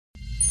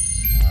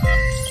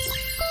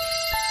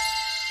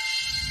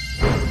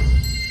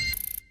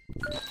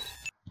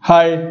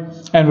Hi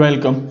and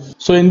welcome.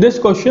 So in this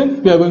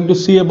question, we are going to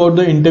see about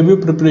the interview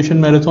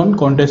preparation marathon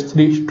contest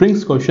 3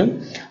 strings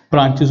question,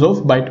 branches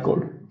of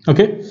bytecode.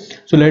 Okay,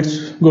 so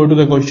let's go to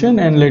the question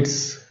and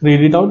let's read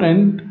it out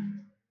and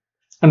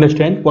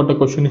understand what the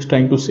question is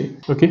trying to say.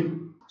 Okay,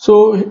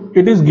 so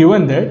it is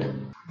given that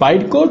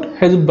bytecode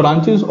has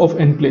branches of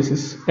n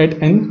places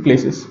at n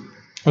places.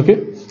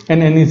 Okay,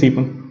 and n is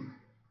even.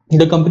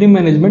 The company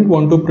management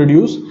want to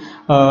produce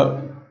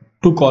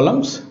 2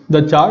 columns.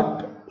 The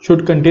chart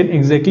should contain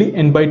exactly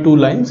n by 2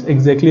 lines,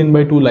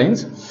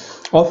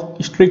 of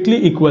strictly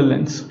equal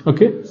lengths.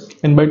 Okay,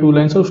 n by 2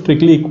 lines of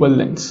strictly equal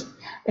lengths,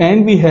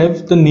 and we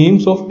have the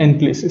names of n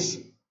places.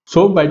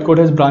 So bytecode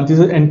has branches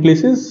at n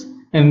places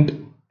and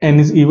n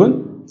is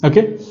even.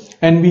 Okay,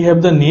 and we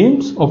have the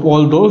names of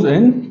all those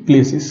n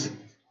places.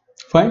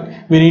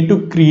 Fine, we need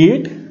to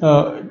create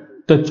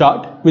the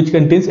chart which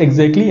contains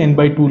exactly n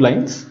by 2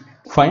 lines,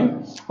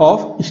 fine,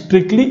 of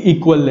strictly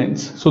equal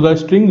lengths. So the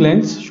string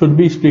lengths should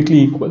be strictly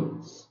equal,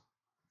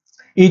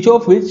 each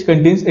of which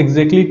contains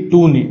exactly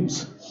 2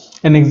 names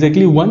and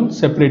exactly 1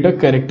 separator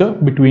character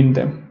between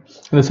them.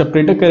 And the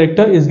separator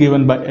character is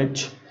given by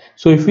h.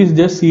 So if we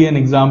just see an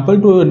example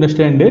to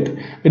understand it,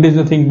 it is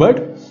nothing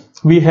but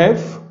we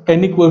have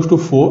n equals to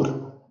 4.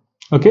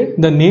 Okay,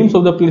 the names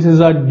of the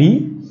places are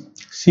D,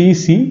 C,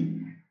 C,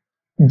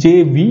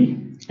 J, V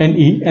and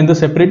E, and the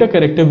separator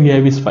character we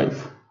have is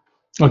 5.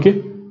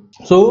 Okay,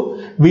 so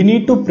we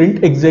need to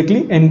print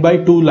exactly n by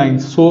 2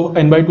 lines. So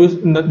n by 2 is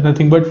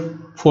nothing but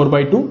 4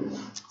 by 2.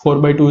 4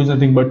 by 2 is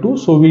nothing but 2.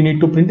 So we need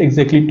to print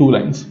exactly 2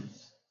 lines.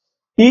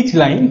 Each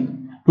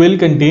line will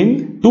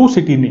contain 2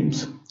 city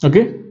names.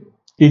 Okay,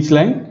 each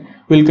line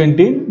will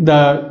contain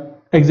the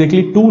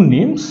exactly 2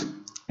 names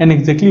and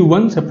exactly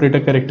 1 separator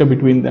character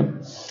between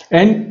them,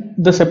 and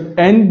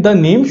the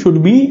name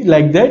should be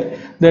like that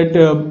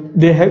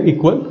they have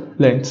equal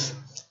lengths.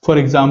 For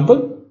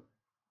example,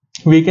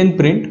 we can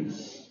print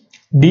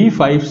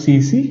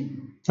D5CC,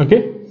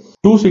 okay,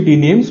 2 city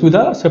names with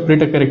a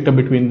separator character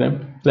between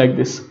them like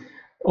this,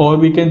 or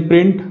we can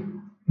print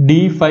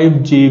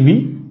D5JB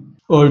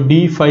or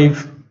D5E.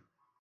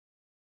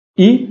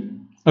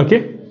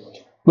 Okay,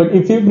 but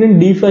if you print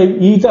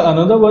D5E, the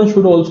another one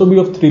should also be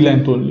of 3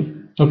 length only.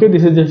 Okay,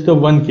 this is just a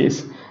one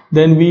case.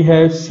 Then we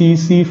have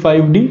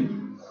CC5D,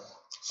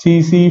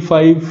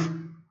 CC5JB,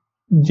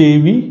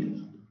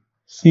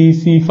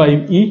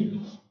 CC5E.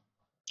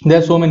 There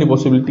are so many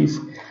possibilities.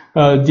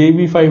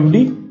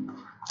 JB5D,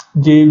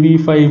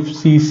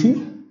 JB5CC,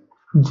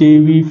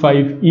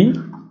 JB5E,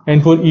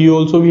 and for E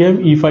also we have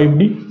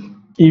E5D,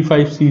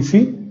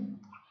 E5CC,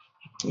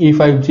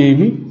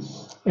 E5JB,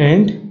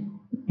 and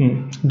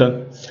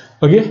done.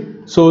 Okay,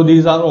 so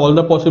these are all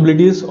the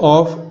possibilities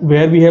of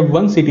where we have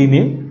one city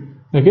name.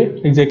 Okay,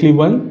 exactly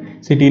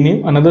one city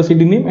name, another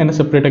city name, and a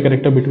separator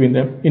character between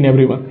them in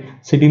every one.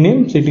 City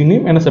name,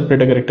 and a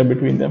separator character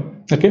between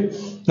them. Okay,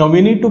 now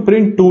we need to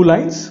print 2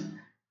 lines.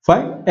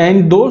 Fine,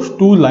 and those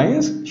 2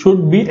 lines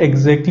should be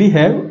exactly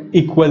have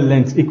equal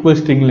lengths, equal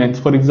string lengths.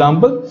 For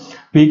example,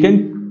 we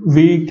can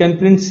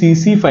print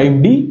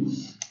CC5D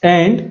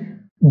and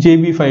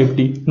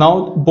JB5D.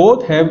 Now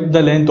both have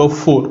the length of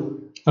 4.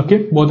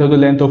 Okay, both have the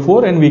length of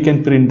 4, and we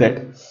can print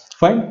that.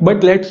 Fine,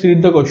 but let's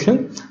read the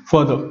question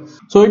further.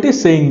 So it is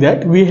saying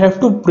that we have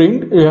to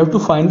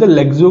find the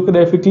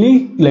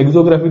lexicographically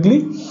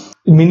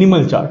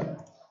minimal chart.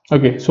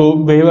 Okay, so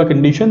we have a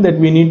condition that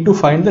we need to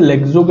find the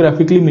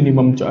lexicographically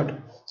minimum chart.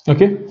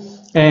 Okay,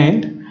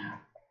 and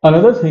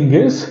another thing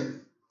is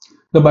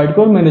the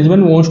bytecode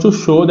management wants to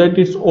show that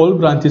its all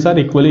branches are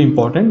equally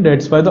important.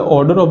 That's why the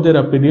order of their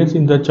appearance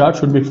in the chart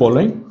should be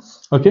following.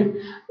 Okay,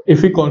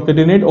 if we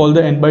concatenate all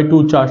the n by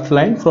 2 chart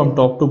line from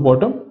top to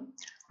bottom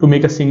to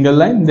make a single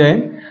line,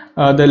 then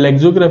the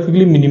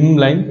lexicographically minimum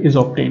line is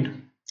obtained.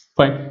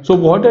 Fine, so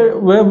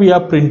whatever we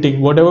are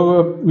printing,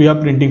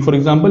 for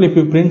example, if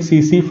you print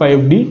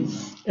CC5D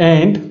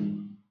and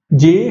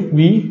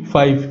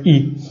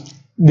JV5E,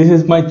 this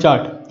is my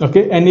chart.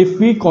 Okay, and if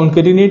we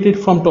concatenate it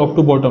from top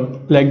to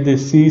bottom like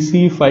this,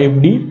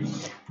 CC5D,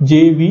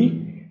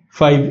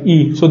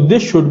 JV5E, so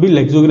this should be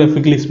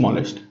lexicographically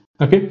smallest.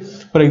 Okay,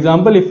 for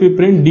example, if we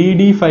print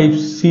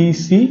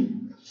DD5CC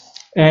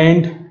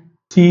and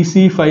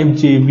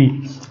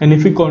CC5JV, and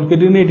if we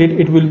concatenate it,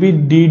 it will be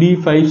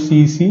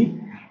DD5CC,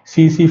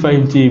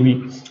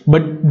 CC5JV.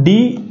 But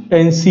D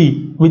and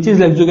C, which is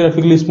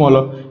lexicographically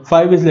smaller,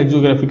 5 is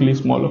lexicographically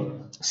smaller,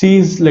 C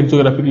is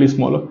lexicographically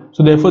smaller,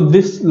 so therefore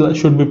this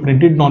should be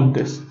printed, not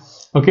this.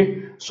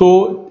 Okay,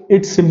 so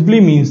it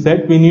simply means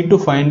that we need to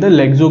find the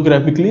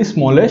lexicographically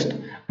smallest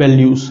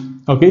values,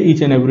 okay, each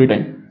and every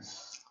time.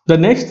 The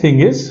next thing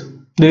is,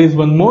 there is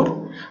one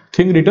more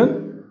thing written.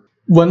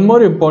 One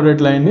more important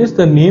line is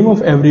the name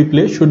of every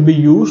place should be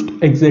used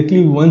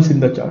exactly once in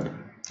the chart.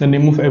 The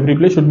name of every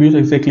place should be used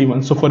exactly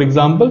once. So for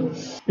example,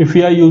 if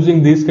we are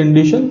using this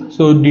condition,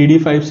 so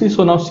DD5C,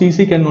 so now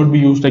CC cannot be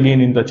used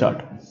again in the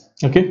chart.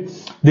 Okay,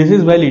 this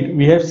is valid.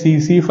 We have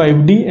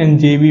CC5D and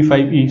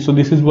JV5E. So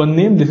this is one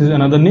name, this is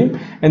another name,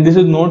 and this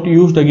is not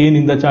used again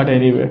in the chart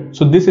anywhere.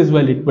 So this is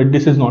valid, but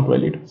this is not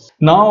valid.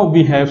 Now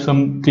we have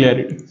some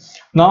clarity.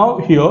 Now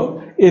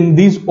here in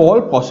these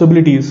all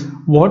possibilities,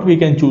 what we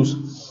can choose?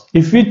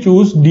 If we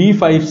choose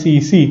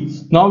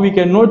D5CC, now we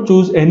cannot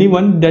choose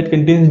anyone that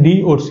contains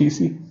D or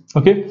CC.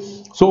 Okay,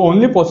 so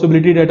only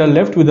possibility that are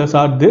left with us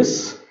are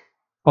this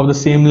of the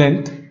same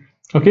length,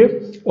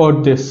 okay, or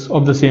this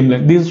of the same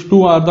length. These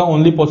two are the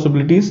only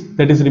possibilities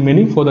that is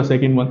remaining for the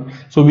second one.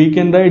 So we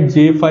can write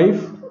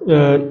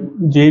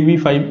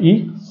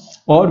JV5E,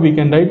 or we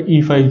can write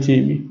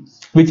E5JV,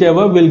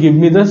 whichever will give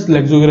me the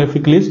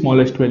lexicographically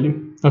smallest value.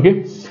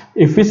 Okay,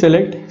 if we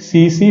select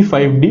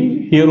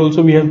CC5D, here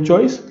also we have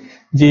choice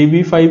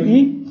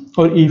JV5E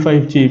or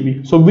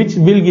E5JV. So which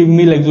will give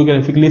me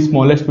lexicographically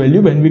smallest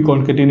value when we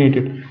concatenate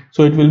it?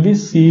 So it will be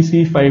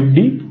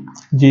CC5D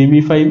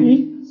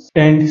JV5E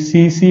and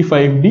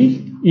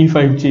CC5D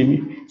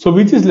E5JV. So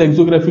which is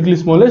lexicographically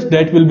smallest?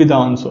 That will be the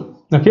answer.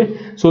 Okay,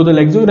 so the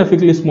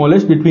lexicographically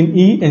smallest between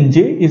E and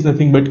J is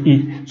nothing but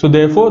E. So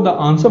therefore the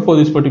answer for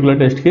this particular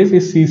test case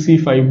is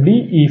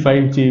CC5D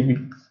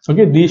E5JV.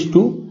 Okay, these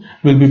two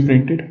will be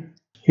printed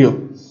here.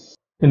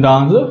 In the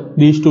answer,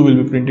 these two will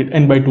be printed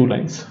and by 2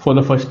 lines for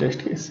the first test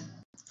case.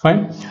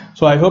 Fine.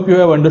 So I hope you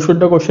have understood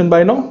the question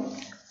by now.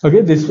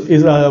 Okay, this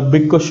is a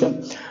big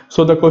question.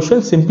 So the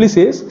question simply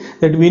says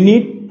that we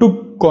need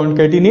to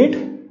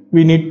concatenate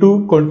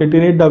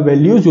the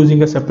values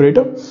using a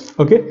separator.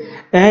 Okay,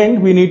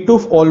 and we need to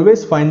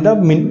always find the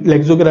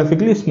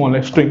lexicographically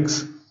smallest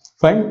strings.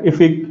 Fine. If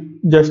we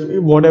just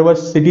whatever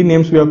city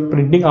names we are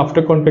printing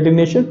after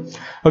concatenation,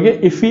 okay,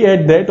 if we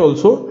add that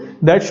also,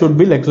 that should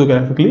be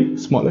lexicographically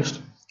smallest.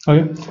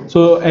 Okay,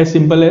 so as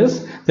simple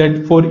as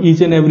that, for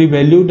each and every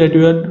value that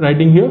you are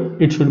writing here,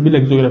 it should be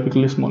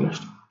lexicographically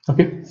smallest.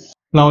 Okay,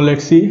 now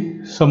let's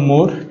see some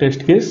more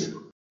test case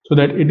so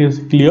that it is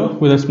clear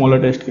with the smaller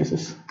test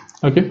cases.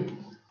 Okay,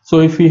 so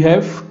if we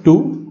have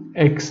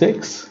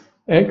 2xx,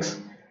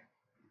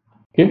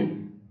 okay,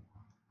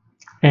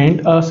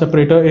 and a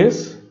separator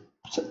is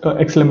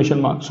exclamation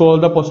mark, so all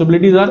the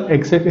possibilities are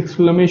xx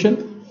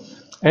exclamation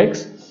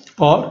x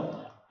or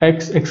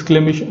x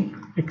exclamation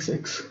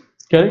xx.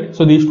 Correct.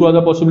 So these two are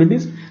the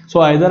possibilities.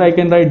 So either I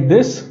can write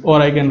this or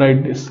I can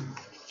write this.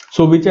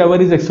 So whichever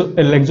is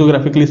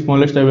lexicographically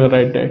smallest, I will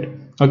write that.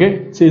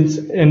 Okay, since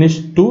n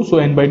is 2, so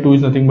n by 2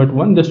 is nothing but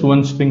 1. Just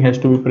one string has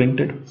to be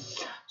printed.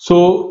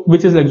 So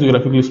which is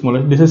lexicographically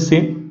smallest? This is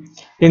same.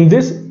 In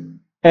this,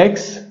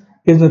 x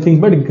is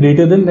nothing but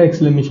greater than the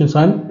exclamation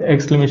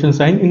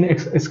sign in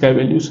sky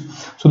values.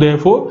 So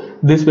therefore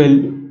this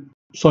value,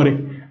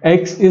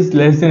 x is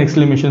less than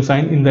exclamation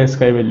sign in the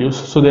sky values.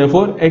 So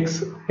therefore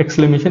x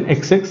exclamation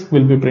xx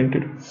will be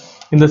printed.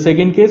 In the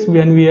second case,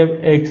 when we have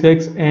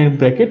xx and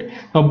bracket,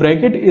 now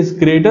bracket is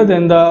greater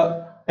than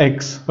the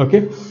x.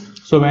 Okay,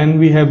 so when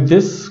we have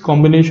this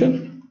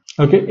combination,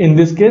 okay, in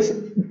this case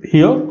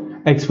here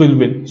x will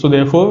win. So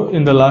therefore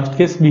in the last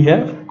case we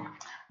have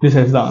this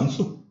as the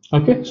answer.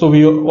 Okay, so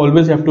we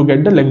always have to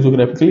get the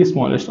lexicographically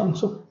smallest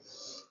answer.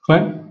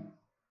 Fine.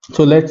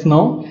 So let's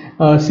now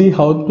see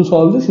how to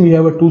solve this. We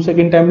have a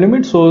 2-second time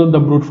limit, so the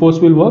brute force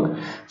will work.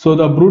 So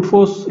the brute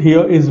force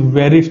here is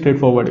very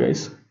straightforward,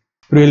 guys,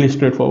 really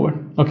straightforward.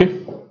 Okay,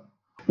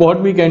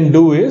 what we can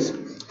do is,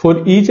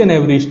 for each and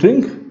every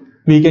string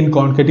we can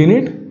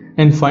concatenate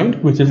and find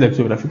which is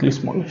lexicographically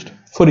smallest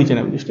for each and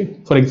every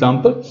string. For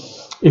example,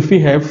 if we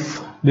have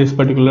this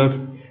particular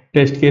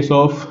test case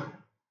of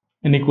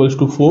n equals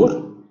to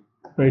 4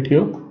 right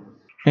here,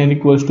 n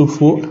equals to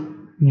 4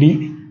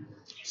 d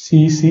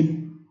cc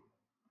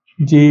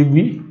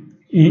JV,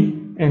 E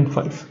and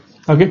 5.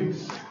 Okay,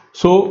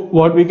 so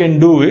what we can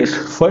do is,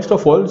 first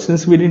of all,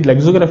 since we need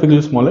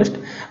lexicographically smallest,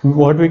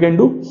 what we can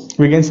do,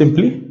 we can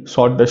simply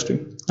sort the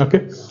string.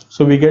 Okay,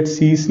 so we get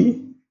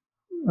CC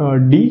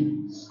D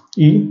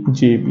E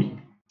JV,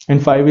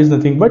 and 5 is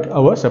nothing but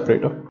our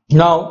separator.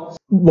 Now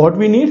what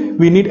we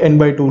need n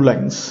by 2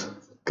 lines,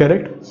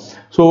 correct?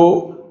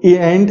 So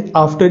and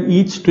after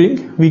each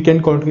string we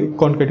can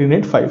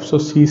concatenate 5. So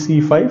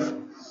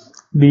CC5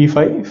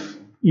 D5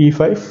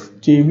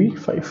 E5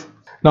 JV5.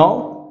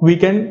 Now we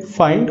can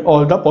find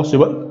all the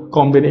possible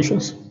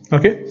combinations.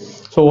 Okay,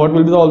 so what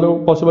will be all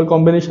the possible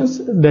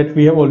combinations that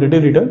we have already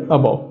written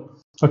above?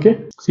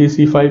 Okay,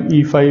 CC5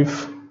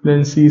 E5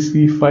 then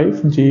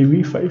CC5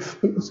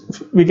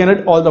 JV5. We can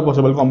write all the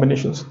possible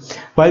combinations.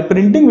 While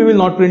printing, we will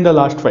not print the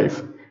last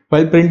 5.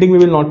 While printing, we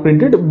will not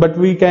print it, but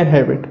we can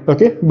have it.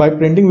 Okay, by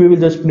printing we will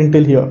just print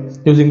till here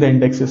using the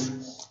indexes.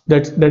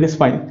 That is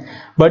fine,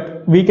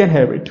 but we can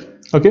have it.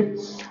 Okay,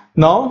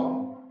 now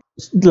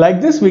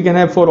like this we can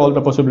have for all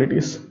the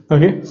possibilities.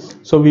 Okay,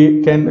 so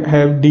we can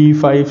have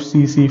D5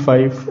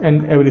 CC5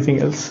 and everything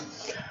else.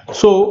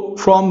 So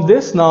from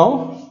this,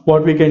 now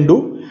what we can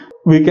do,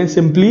 we can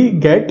simply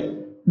get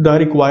the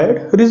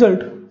required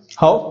result.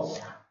 How?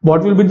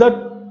 What will be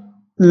the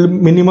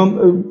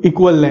minimum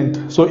equal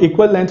length. So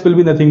equal length will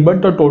be nothing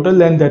but the total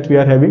length that we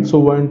are having. So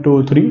 1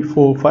 2 3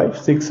 4 5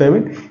 6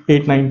 7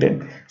 8 9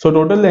 10. So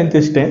total length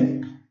is 10.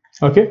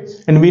 Okay,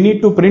 and we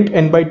need to print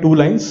n by 2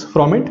 lines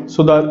from it.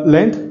 So the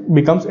length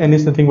becomes n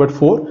is nothing but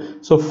 4.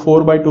 So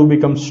 4 by 2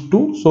 becomes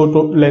 2. So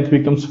length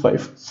becomes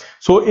 5.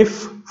 So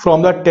if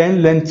from the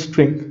 10 length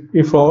string,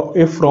 if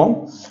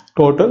from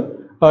total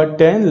a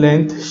 10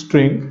 length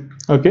string,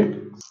 okay,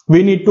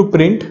 we need to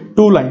print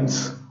 2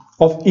 lines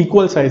of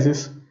equal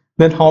sizes,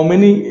 then how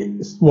many,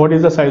 what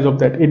is the size of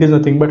that? It is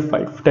nothing but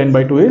 5. 10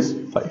 by 2 is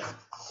 5.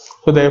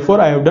 So therefore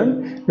I have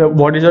done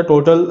what is the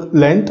total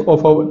length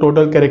of our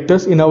total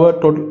characters in our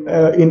total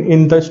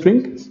in the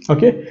string,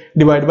 okay,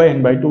 divided by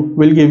n by 2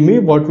 will give me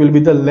what will be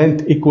the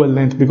length, equal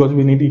length, because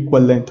we need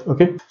equal length.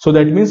 Okay, so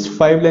that means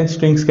 5 length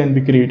strings can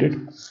be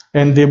created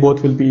and they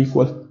both will be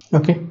equal.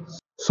 Okay,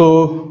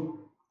 so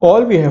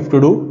all we have to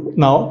do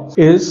now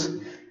is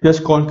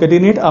just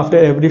concatenate after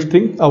every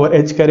string our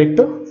h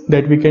character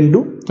that we can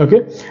do,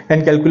 okay,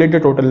 and calculate the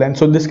total length.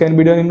 So this can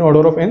be done in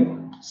order of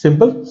n.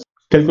 Simple.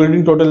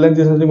 Calculating total length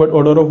is nothing but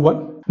order of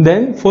 1.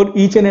 Then for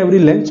each and every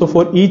length, so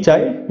for each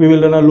I, we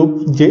will run a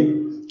loop j.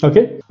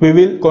 Okay, we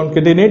will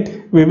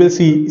concatenate. We will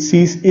see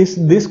is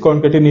this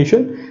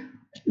concatenation,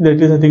 that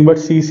is nothing but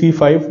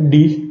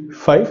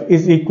cc5d5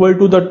 is equal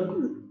to the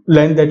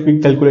length that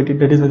we calculated,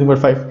 that is nothing but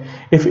 5.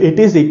 If it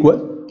is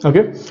equal,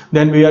 okay,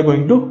 then we are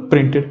going to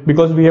print it,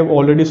 because we have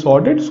already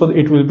sorted, so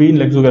it will be in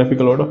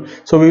lexicographical order.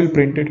 So we will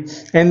print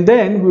it, and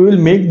then we will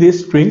make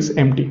these strings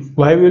empty.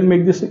 Why we will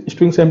make these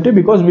strings empty?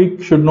 Because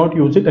we should not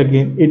use it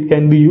again. It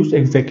can be used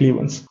exactly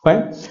once.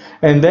 Fine.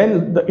 And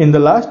then in the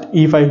last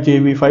e5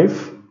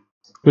 jv5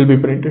 will be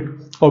printed.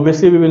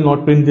 Obviously we will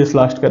not print this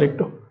last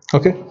character.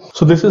 Okay,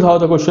 so this is how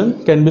the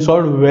question can be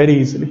solved very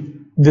easily.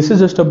 This is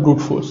just a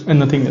brute force and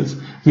nothing else.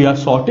 We are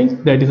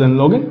sorting, that is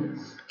unlog n.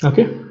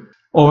 Okay,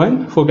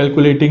 on for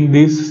calculating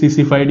this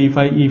cc5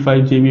 d5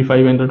 e5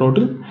 jv5 and the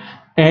total,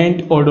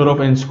 and order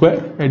of n square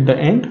at the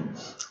end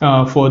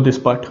for this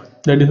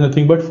part, that is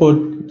nothing but for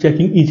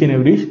checking each and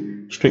every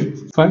string.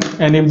 Fine.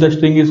 And if the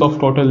string is of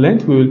total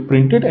length, we will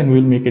print it and we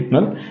will make it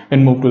null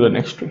and move to the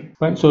next string.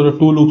 Fine. So the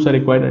 2 loops are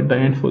required at the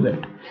end for that.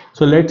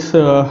 So let's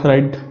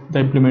write the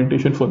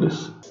implementation for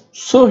this.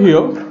 So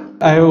here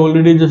I have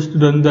already just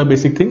done the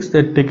basic things,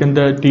 that taken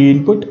the t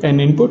input, n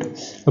input,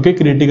 okay,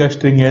 creating a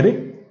string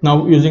array.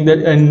 Now using that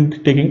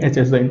and taking h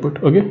as the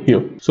input. Okay,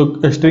 here, so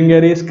a string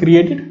array is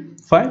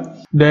created.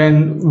 Fine.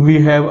 Then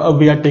we have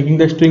we are taking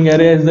the string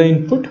array as the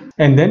input,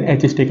 and then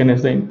h is taken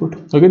as the input.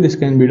 Okay, this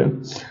can be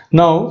done.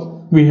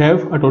 Now we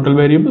have a total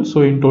variable,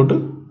 so in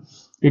total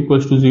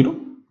equals to 0.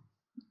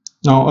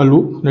 Now a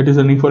loop that is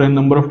running for n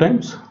number of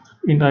times.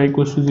 Int I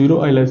equals to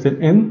 0, I less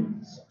than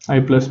n, I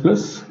plus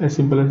plus, as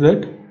simple as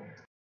that.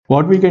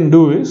 What we can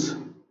do is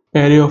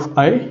array of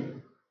I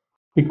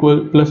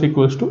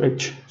equals to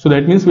h. So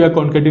that means we are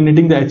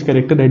concatenating the h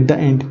character at the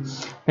end,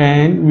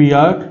 and we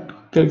are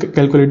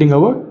calculating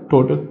our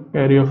total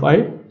array of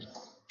I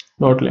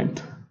dot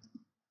length.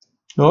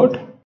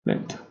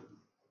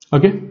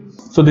 Okay,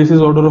 so this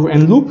is order of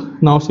n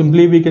loop. Now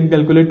simply we can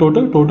calculate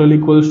total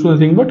equals to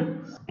nothing but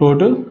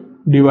total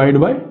divided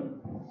by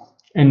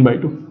n by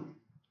 2,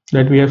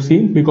 that we have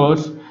seen,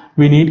 because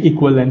we need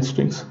equal length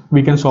strings.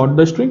 We can sort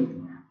the string,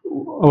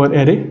 our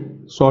array,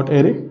 sort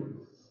array.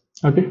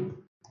 Okay,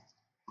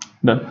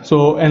 done.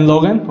 So n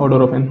log n,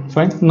 order of n.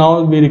 Fine.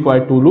 Now we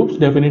require 2 loops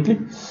definitely.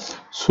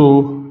 So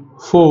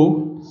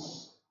for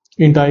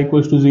int I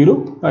equals to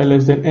 0, I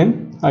less than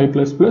n, I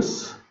plus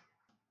plus.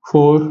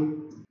 For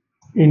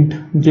int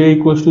j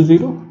equals to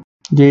 0,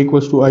 j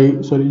equals to I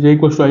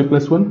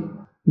plus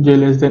 1, j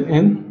less than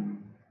n,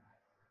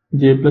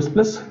 j plus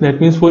plus.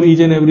 That means for each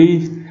and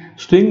every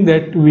string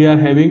that we are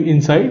having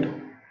inside,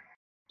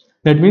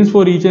 we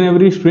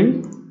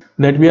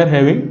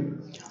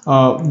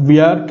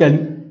are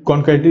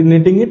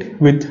concatenating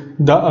it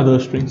with the other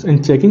strings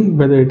and checking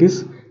whether it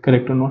is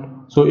correct or not.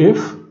 So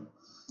if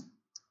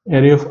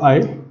array of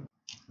I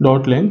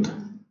dot length,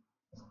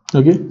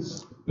 okay,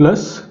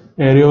 plus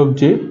array of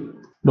j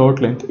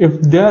dot length,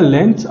 if their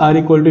lengths are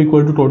equal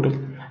to total,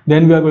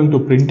 then we are going to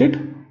print it,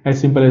 as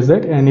simple as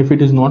that. And if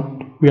it is not,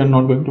 we are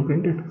not going to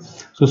print it.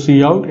 So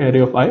cout array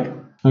of I,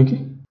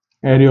 okay,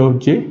 array of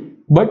j,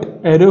 but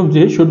array of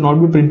j should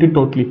not be printed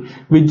totally.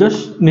 We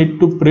just need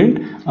to print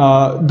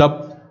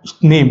the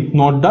name,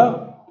 not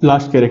the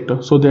last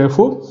character. So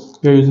therefore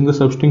we are using the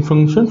substring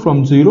function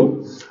from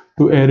 0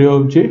 to array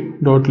of j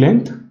dot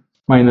length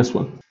minus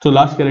 1. So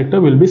last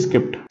character will be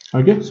skipped.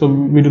 Okay, so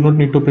we do not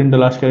need to print the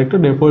last character,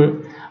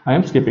 therefore I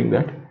am skipping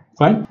that.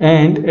 Fine.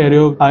 And array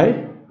of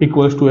I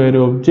equals to array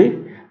of j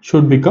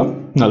should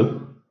become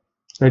null,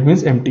 that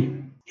means empty,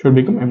 should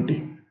become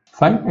empty.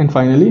 Fine. And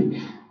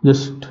finally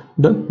just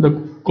done, the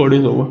code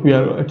is over. We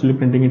are actually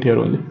printing it here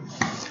only.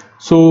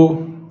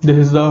 So this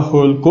is the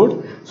whole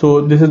code.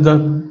 So this is the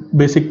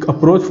basic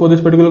approach for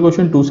this particular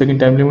question. 2-second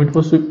time limit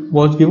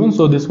was given,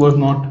 so this was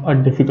not a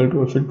difficult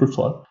question to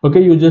solve.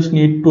 Okay, you just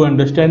need to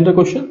understand the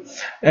question,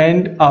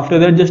 and after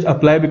that just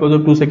apply. Because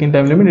of 2-second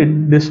time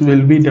limit, this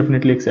will be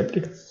definitely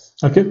accepted.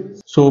 Okay,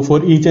 so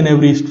for each and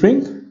every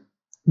string,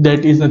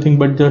 that is nothing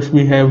but just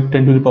we have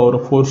 10 to the power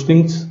of 4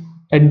 strings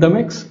at the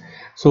max.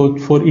 So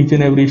for each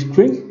and every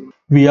string,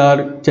 we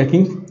are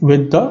checking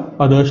with the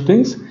other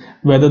strings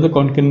whether the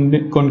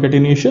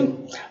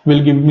concatenation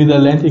will give me the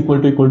length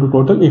equal to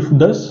total. If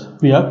thus,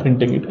 we are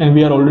printing it, and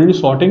we are already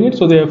sorting it,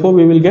 so therefore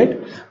we will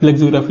get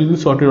lexicographically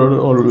sorted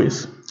order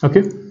always.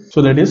 Okay,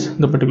 so that is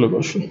the particular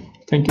question.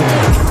 Thank you.